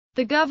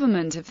The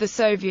government of the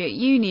Soviet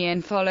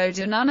Union followed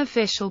an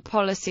unofficial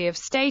policy of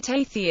state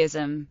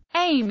atheism,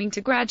 aiming to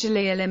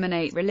gradually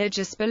eliminate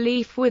religious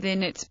belief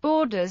within its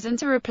borders and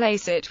to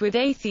replace it with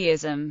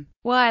atheism.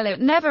 While it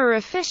never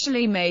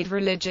officially made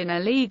religion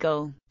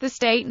illegal, the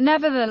state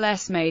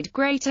nevertheless made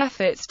great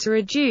efforts to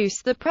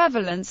reduce the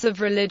prevalence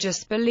of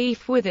religious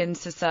belief within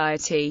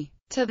society.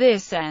 To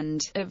this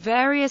end, at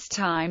various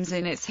times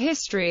in its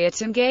history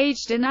it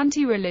engaged in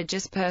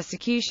anti-religious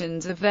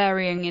persecutions of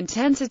varying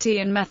intensity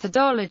and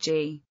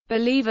methodology.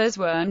 Believers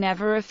were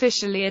never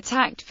officially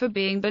attacked for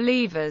being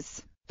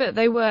believers, but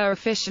they were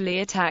officially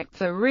attacked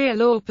for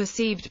real or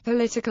perceived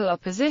political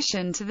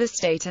opposition to the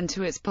state and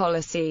to its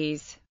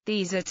policies.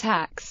 These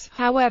attacks,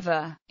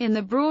 however, in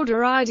the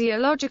broader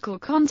ideological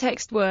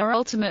context were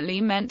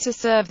ultimately meant to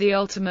serve the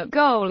ultimate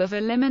goal of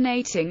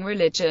eliminating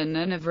religion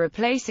and of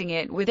replacing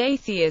it with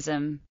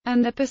atheism,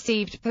 and the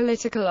perceived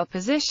political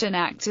opposition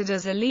acted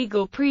as a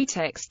legal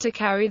pretext to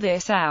carry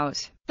this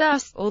out.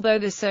 Thus, although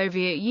the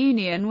Soviet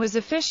Union was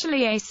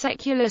officially a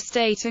secular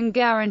state and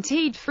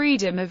guaranteed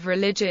freedom of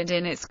religion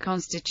in its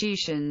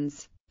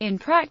constitutions, in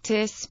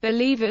practice,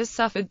 believers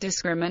suffered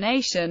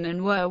discrimination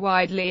and were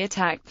widely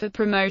attacked for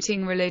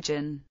promoting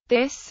religion.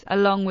 This,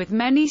 along with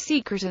many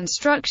secret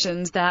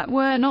instructions that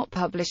were not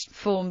published,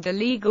 formed the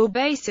legal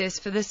basis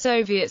for the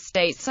Soviet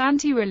state's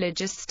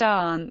anti-religious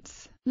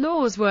stance.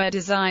 Laws were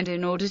designed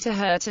in order to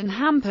hurt and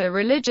hamper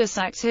religious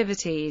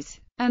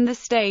activities, and the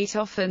state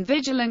often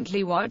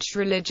vigilantly watched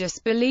religious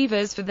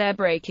believers for their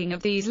breaking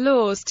of these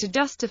laws to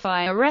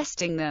justify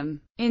arresting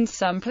them. In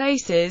some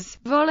places,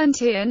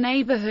 volunteer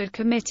neighborhood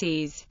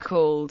committees,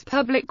 called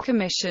public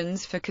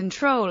commissions for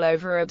control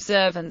over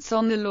observance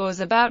on the laws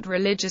about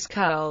religious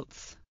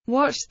cults,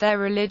 watched their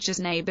religious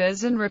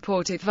neighbors and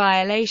reported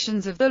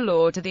violations of the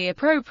law to the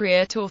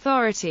appropriate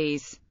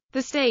authorities.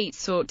 The state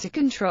sought to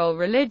control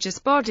religious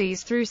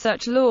bodies through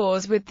such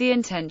laws with the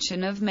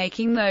intention of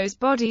making those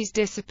bodies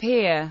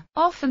disappear.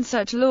 Often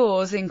such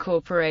laws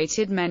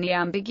incorporated many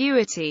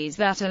ambiguities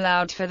that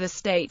allowed for the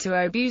state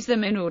to abuse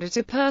them in order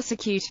to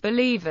persecute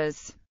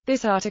believers.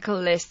 This article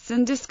lists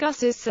and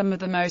discusses some of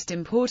the most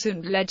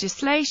important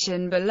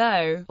legislation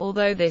below,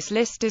 although this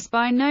list is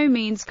by no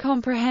means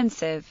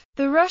comprehensive.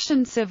 The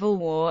Russian Civil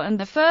War and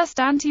the First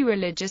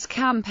Anti-Religious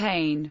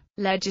Campaign.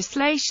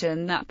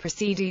 Legislation that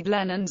preceded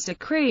Lenin's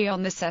decree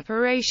on the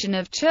separation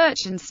of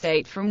church and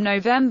state from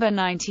November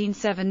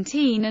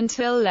 1917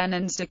 until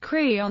Lenin's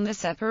decree on the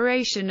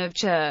separation of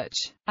church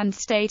and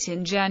state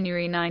in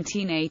January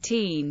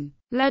 1918.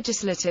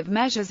 Legislative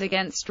measures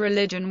against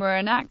religion were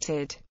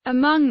enacted.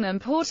 Among the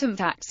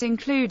important acts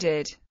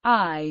included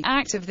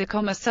Act of the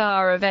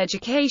Commissar of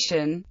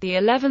Education, the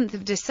 11th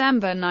of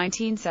December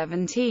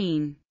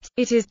 1917.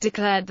 It is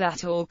declared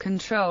that all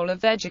control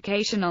of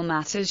educational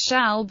matters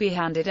shall be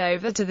handed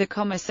over to the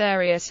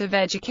Commissariat of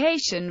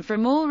Education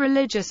from all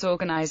religious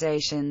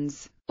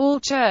organizations. All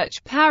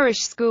church, parish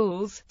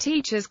schools,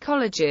 teachers'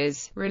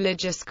 colleges,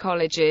 religious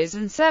colleges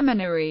and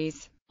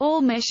seminaries, all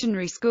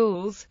missionary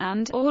schools,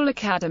 and all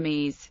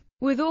academies,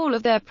 with all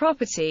of their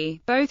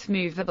property, both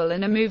movable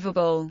and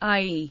immovable,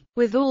 i.e.,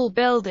 with all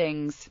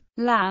buildings,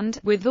 land,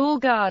 with all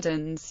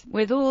gardens,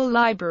 with all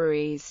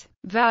libraries,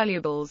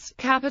 valuables,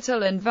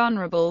 capital and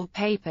vulnerable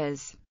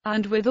papers,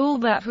 and with all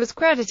that was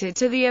credited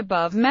to the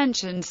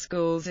above-mentioned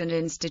schools and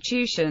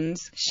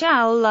institutions,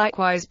 shall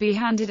likewise be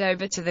handed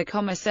over to the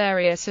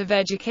Commissariat of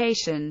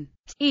Education.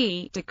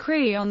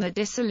 Decree on the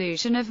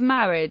Dissolution of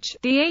Marriage,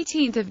 the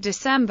 18th of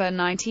December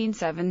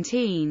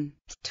 1917.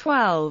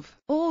 12.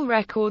 All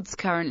records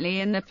currently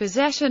in the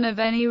possession of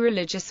any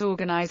religious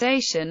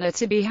organization are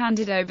to be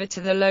handed over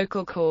to the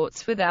local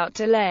courts without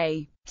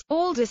delay.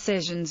 All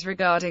decisions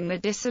regarding the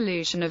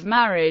dissolution of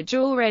marriage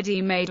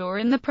already made or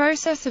in the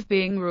process of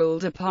being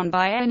ruled upon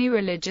by any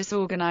religious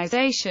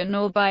organization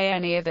or by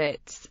any of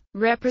its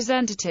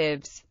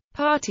representatives.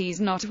 Parties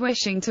not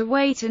wishing to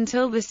wait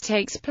until this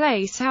takes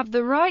place have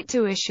the right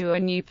to issue a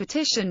new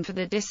petition for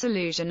the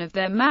dissolution of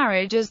their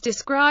marriage as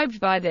described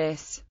by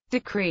this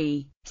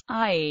decree,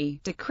 i.e.,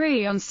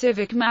 decree on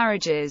civic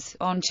marriages,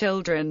 on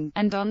children,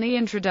 and on the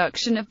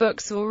introduction of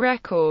books or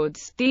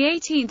records, the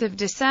 18th of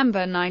December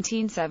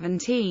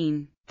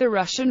 1917. The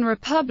Russian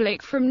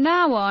Republic from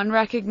now on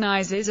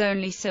recognizes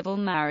only civil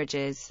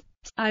marriages.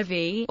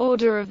 IV.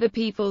 Order of the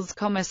People's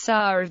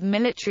Commissar of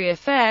Military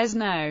Affairs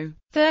No.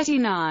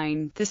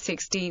 39, the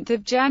 16th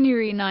of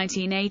January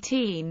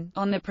 1918,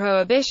 on the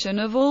prohibition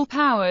of all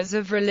powers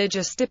of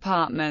religious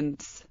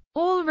departments.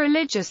 All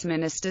religious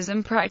ministers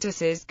and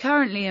practices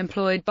currently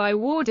employed by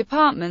war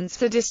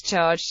departments are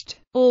discharged.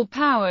 All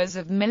powers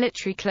of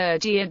military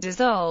clergy are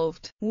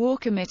dissolved. War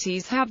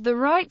committees have the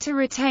right to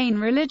retain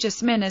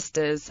religious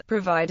ministers,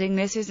 providing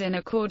this is in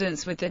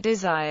accordance with the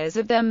desires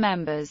of their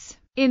members.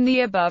 In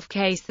the above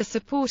case, the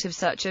support of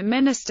such a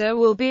minister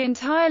will be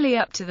entirely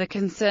up to the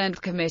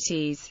concerned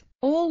committees.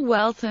 All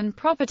wealth and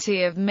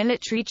property of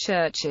military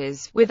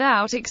churches,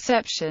 without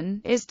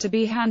exception, is to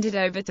be handed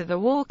over to the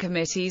war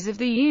committees of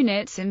the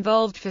units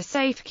involved for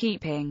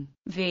safekeeping.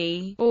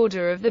 V.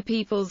 Order of the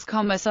People's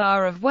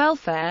Commissar of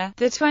Welfare,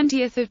 the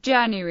 20th of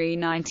January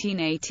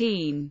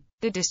 1918.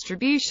 The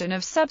distribution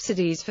of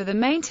subsidies for the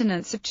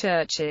maintenance of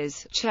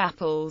churches,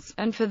 chapels,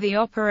 and for the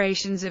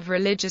operations of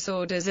religious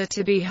orders are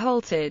to be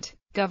halted.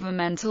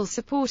 Governmental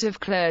support of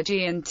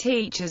clergy and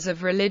teachers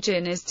of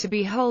religion is to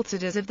be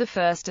halted as of the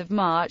 1st of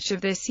March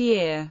of this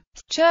year.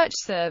 Church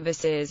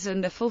services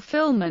and the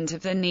fulfillment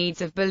of the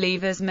needs of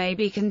believers may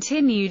be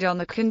continued on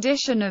the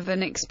condition of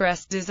an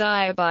expressed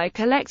desire by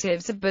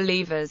collectives of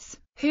believers,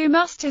 who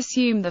must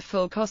assume the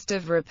full cost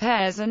of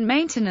repairs and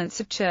maintenance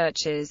of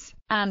churches,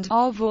 and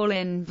of all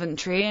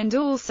inventory and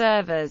all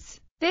servers.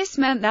 This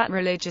meant that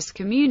religious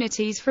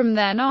communities from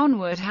then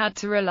onward had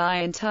to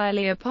rely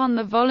entirely upon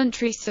the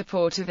voluntary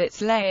support of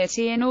its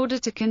laity in order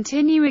to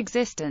continue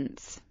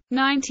existence.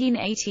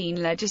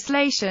 1918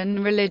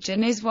 legislation.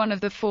 Religion is one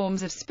of the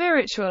forms of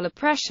spiritual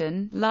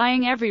oppression,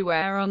 lying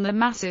everywhere on the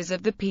masses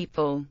of the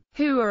people,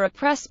 who are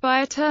oppressed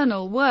by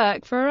eternal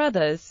work for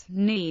others,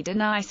 need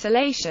and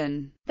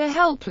isolation. The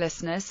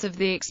helplessness of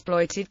the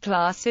exploited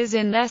classes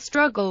in their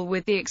struggle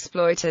with the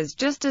exploiters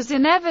just as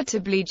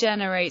inevitably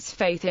generates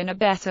faith in a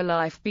better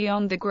life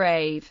beyond the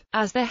grave,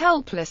 as the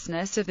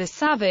helplessness of the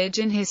savage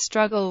in his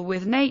struggle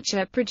with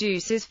nature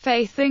produces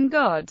faith in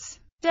gods,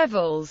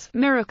 devils,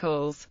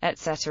 miracles,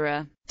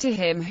 etc. To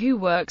him who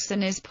works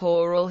and is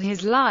poor all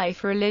his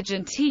life,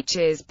 religion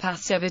teaches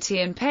passivity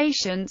and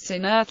patience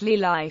in earthly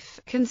life,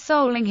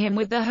 consoling him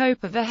with the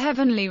hope of a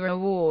heavenly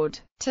reward.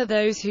 To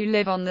those who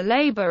live on the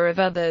labor of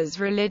others,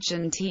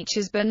 religion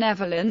teaches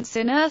benevolence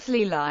in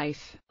earthly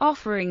life,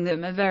 offering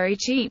them a very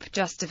cheap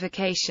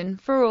justification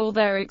for all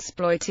their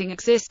exploiting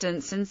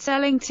existence and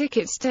selling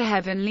tickets to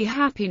heavenly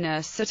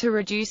happiness at a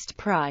reduced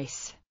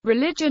price.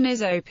 Religion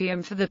is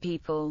opium for the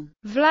people.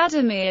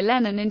 Vladimir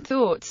Lenin. In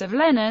Thoughts of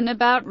Lenin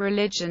about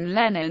religion,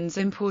 Lenin's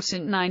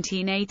important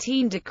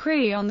 1918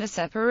 decree on the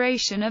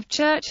separation of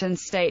church and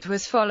state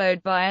was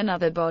followed by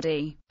another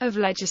body of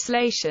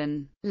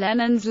legislation.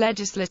 Lenin's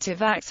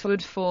legislative acts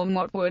would form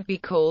what would be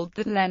called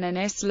the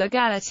Leninist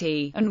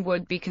legality, and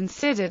would be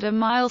considered a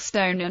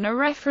milestone and a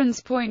reference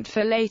point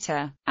for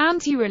later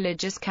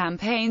anti-religious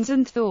campaigns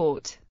and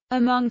thought.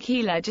 Among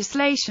key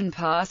legislation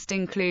passed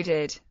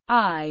included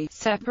I.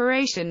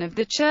 Separation of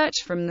the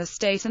Church from the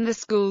State and the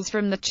schools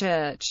from the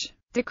Church.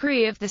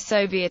 Decree of the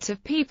Soviet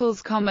of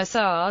People's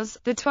Commissars,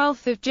 the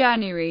 12th of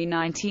January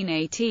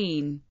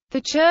 1918.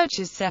 The Church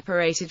is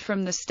separated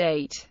from the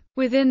State.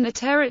 Within the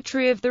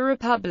territory of the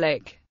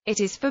Republic, it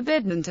is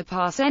forbidden to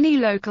pass any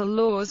local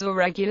laws or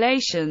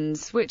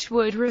regulations which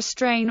would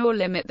restrain or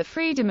limit the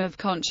freedom of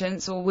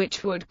conscience or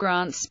which would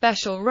grant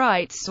special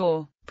rights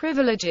or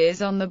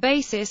privileges on the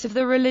basis of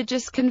the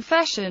religious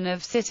confession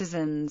of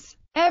citizens.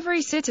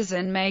 Every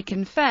citizen may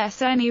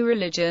confess any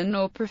religion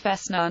or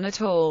profess none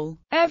at all.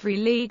 Every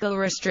legal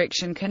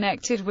restriction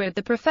connected with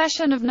the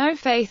profession of no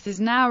faith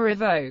is now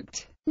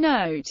revoked.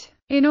 Note: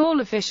 in all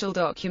official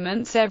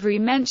documents, every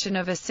mention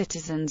of a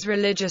citizen's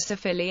religious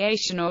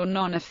affiliation or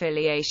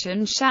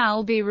non-affiliation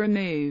shall be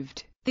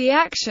removed. The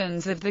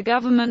actions of the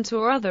government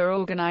or other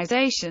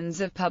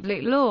organizations of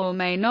public law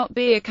may not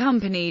be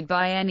accompanied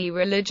by any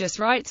religious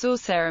rites or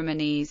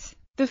ceremonies.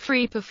 The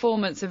free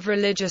performance of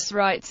religious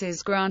rites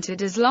is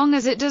granted as long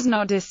as it does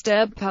not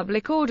disturb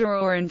public order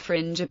or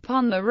infringe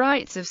upon the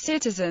rights of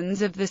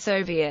citizens of the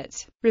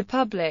Soviet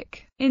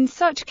Republic. In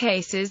such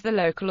cases, the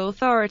local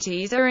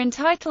authorities are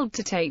entitled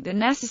to take the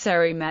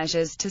necessary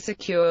measures to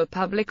secure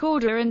public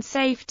order and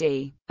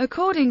safety.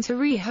 According to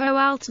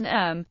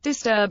Reho-Alton,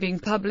 disturbing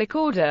public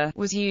order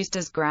was used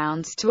as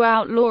grounds to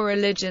outlaw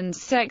religions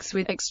sects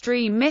with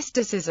extreme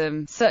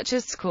mysticism, such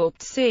as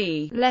Scorped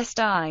C. Lest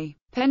I.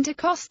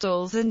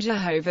 Pentecostals and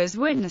Jehovah's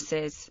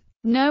Witnesses.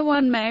 No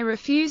one may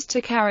refuse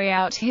to carry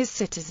out his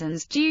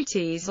citizens'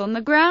 duties on the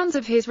grounds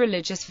of his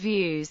religious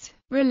views.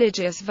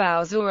 Religious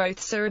vows or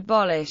oaths are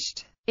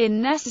abolished.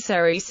 In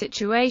necessary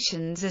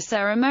situations, a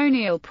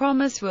ceremonial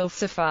promise will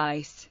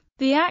suffice.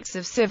 The acts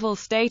of civil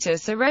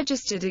status are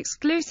registered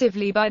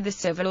exclusively by the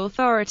civil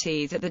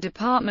authorities at the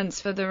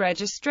departments for the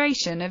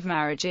registration of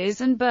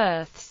marriages and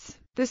births.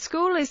 The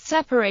school is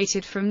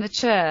separated from the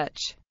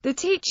church. The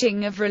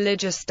teaching of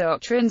religious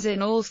doctrines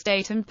in all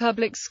state and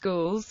public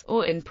schools,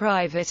 or in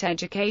private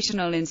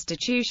educational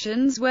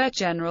institutions where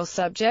general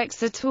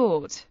subjects are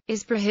taught,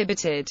 is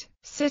prohibited.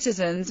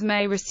 Citizens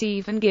may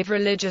receive and give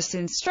religious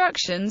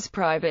instructions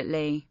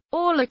privately.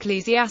 All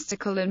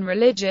ecclesiastical and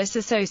religious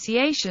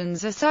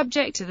associations are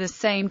subject to the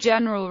same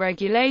general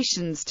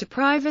regulations to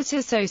private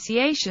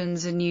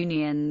associations and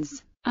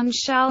unions, and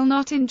shall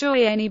not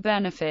enjoy any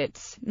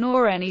benefits,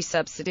 nor any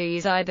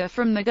subsidies either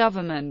from the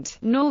government,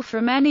 nor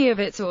from any of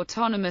its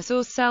autonomous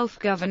or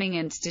self-governing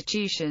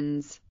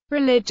institutions.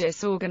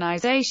 Religious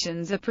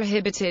organizations are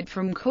prohibited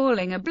from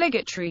calling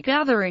obligatory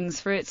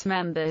gatherings for its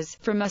members,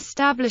 from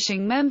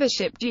establishing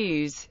membership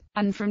dues,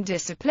 and from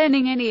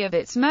disciplining any of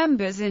its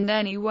members in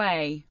any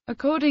way.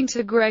 According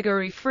to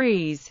Gregory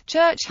Fries,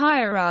 church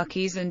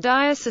hierarchies and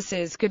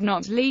dioceses could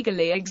not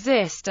legally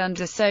exist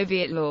under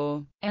Soviet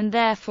law, and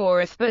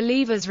therefore if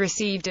believers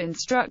received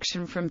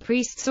instruction from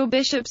priests or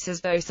bishops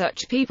as though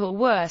such people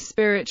were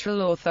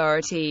spiritual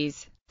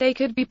authorities, they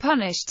could be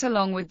punished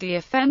along with the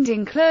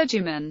offending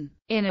clergyman.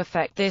 In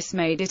effect, this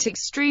made it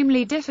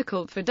extremely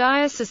difficult for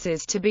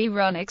dioceses to be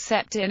run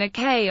except in a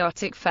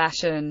chaotic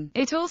fashion.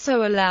 It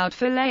also allowed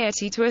for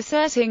laity to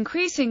assert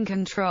increasing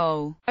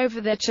control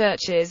over their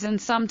churches and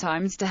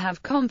sometimes to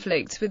have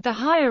conflicts with the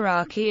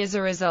hierarchy as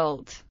a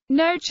result.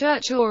 No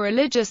church or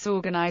religious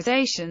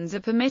organizations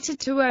are permitted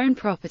to own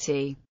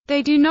property.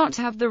 They do not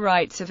have the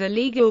rights of a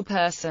legal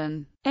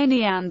person.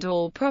 Any and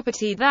all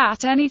property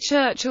that any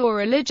church or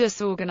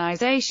religious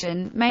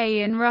organization may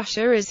in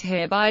Russia is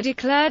hereby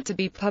declared to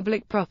be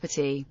public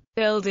property.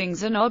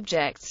 Buildings and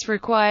objects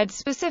required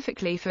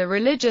specifically for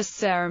religious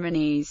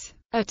ceremonies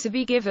are to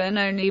be given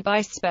only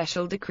by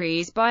special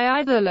decrees by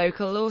either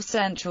local or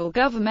central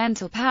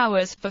governmental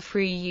powers for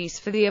free use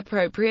for the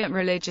appropriate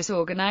religious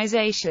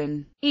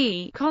organization.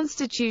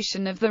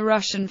 Constitution of the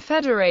Russian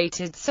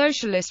Federated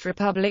Socialist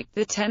Republic,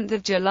 10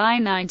 July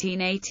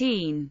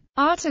 1918.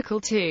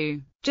 Article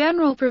 2.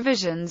 General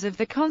provisions of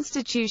the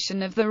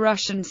Constitution of the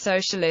Russian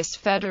Socialist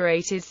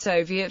Federated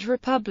Soviet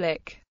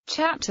Republic.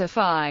 Chapter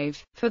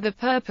 5. For the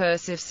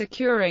purpose of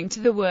securing to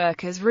the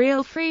workers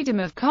real freedom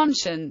of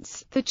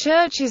conscience, the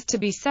church is to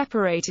be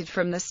separated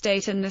from the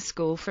state and the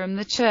school from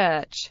the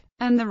church,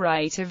 and the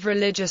right of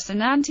religious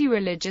and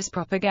anti-religious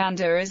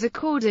propaganda is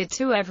accorded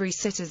to every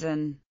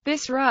citizen.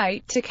 This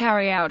right to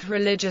carry out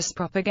religious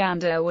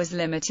propaganda was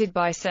limited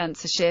by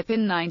censorship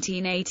in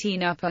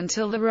 1918 up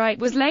until the right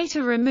was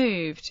later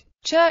removed.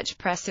 Church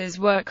presses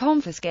were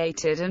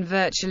confiscated and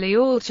virtually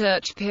all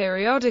church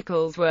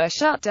periodicals were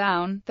shut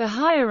down. The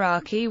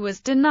hierarchy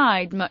was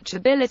denied much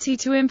ability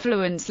to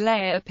influence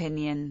lay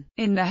opinion,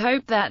 in the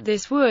hope that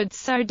this would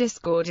sow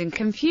discord and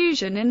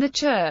confusion in the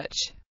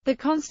church. The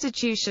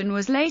constitution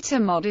was later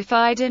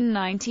modified in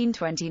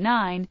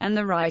 1929, and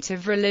the right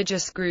of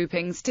religious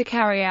groupings to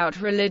carry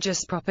out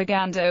religious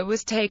propaganda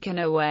was taken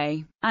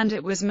away, and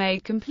it was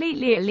made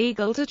completely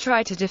illegal to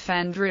try to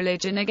defend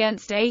religion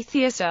against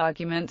atheist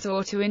arguments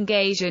or to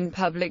engage in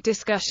public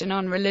discussion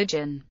on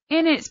religion.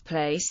 In its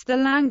place, the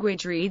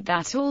language read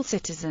that all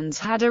citizens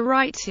had a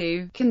right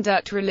to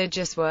conduct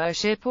religious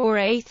worship or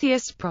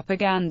atheist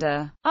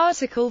propaganda.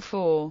 Article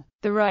 4.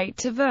 The right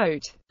to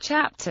vote.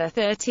 Chapter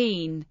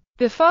 13.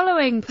 The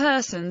following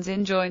persons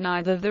enjoy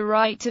neither the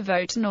right to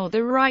vote nor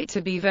the right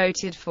to be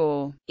voted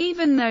for,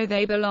 even though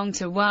they belong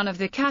to one of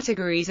the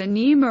categories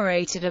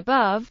enumerated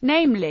above,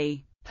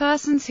 namely,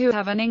 persons who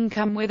have an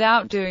income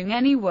without doing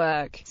any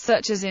work,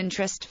 such as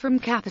interest from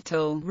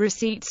capital,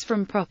 receipts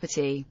from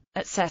property,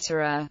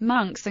 etc.,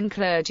 monks and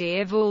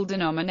clergy of all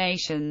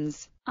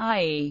denominations,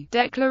 i.e.,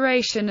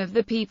 Declaration of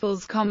the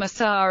People's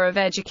Commissar of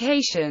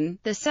Education,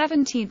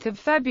 17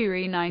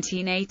 February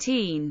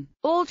 1918.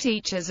 All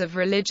teachers of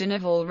religion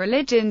of all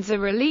religions are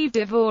relieved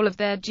of all of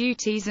their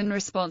duties and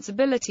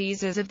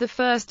responsibilities as of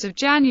 1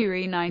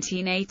 January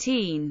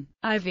 1918.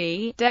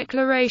 IV.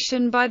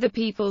 Declaration by the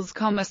People's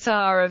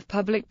Commissar of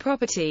Public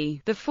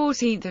Property,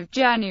 14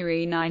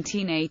 January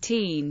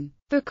 1918.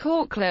 The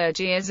court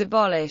clergy is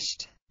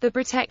abolished. The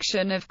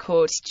protection of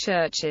court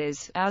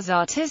churches, as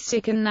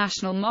artistic and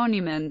national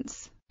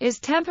monuments, is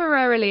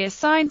temporarily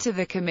assigned to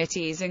the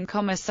committees and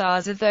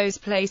commissars of those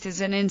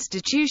places and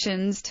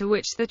institutions to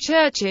which the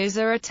churches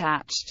are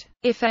attached.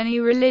 If any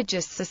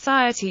religious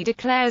society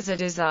declares a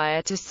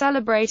desire to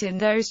celebrate in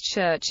those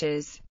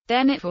churches,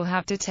 then it will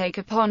have to take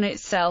upon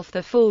itself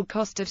the full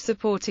cost of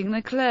supporting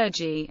the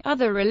clergy,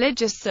 other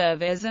religious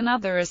service and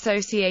other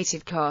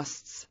associated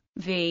costs.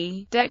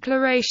 V.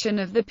 Declaration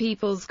of the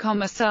People's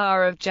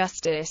Commissar of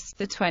Justice,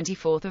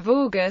 24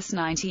 August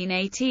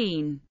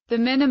 1918. The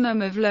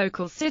minimum of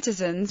local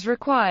citizens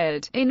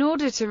required, in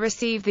order to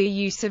receive the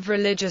use of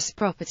religious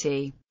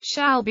property,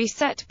 shall be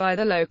set by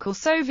the local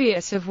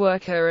Soviet of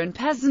worker and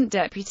peasant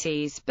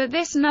deputies, but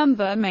this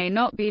number may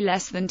not be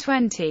less than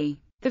 20.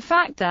 The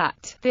fact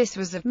that this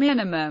was a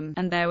minimum,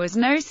 and there was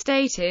no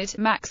stated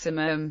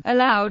maximum,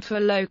 allowed for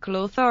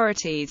local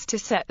authorities to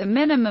set the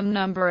minimum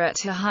number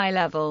at a high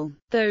level.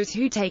 Those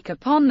who take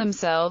upon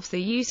themselves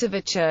the use of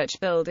a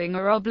church building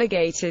are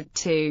obligated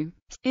to,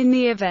 in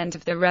the event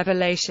of the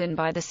revelation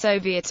by the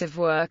Soviet of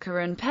worker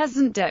and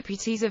peasant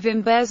deputies of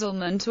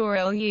embezzlement or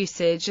ill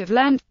usage of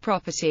lent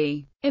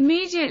property,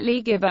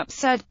 immediately give up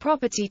said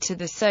property to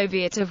the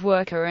Soviet of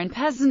worker and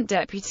peasant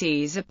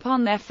deputies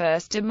upon their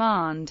first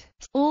demand.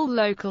 All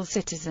local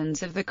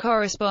citizens of the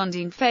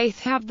corresponding faith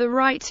have the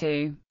right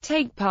to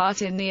take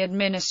part in the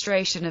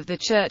administration of the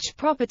church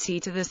property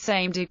to the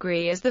same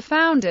degree as the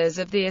founders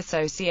of the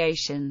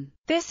association.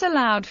 This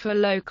allowed for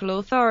local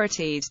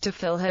authorities to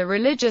fill her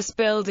religious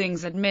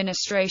buildings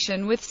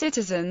administration with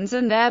citizens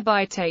and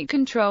thereby take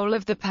control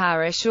of the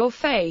parish or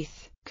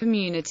faith.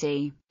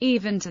 community,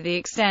 even to the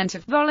extent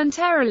of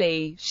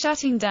voluntarily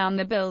shutting down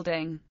the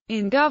building.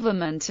 In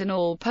government and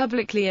all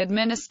publicly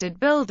administered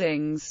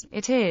buildings,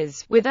 it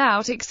is,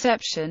 without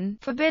exception,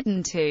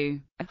 forbidden to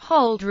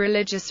hold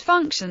religious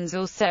functions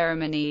or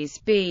ceremonies,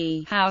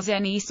 b. house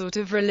any sort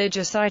of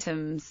religious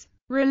items,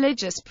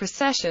 religious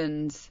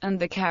processions, and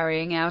the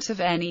carrying out of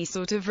any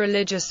sort of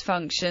religious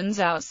functions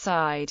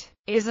outside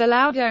is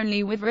allowed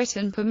only with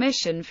written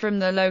permission from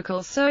the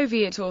local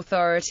Soviet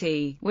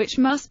authority, which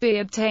must be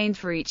obtained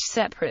for each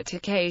separate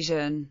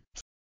occasion.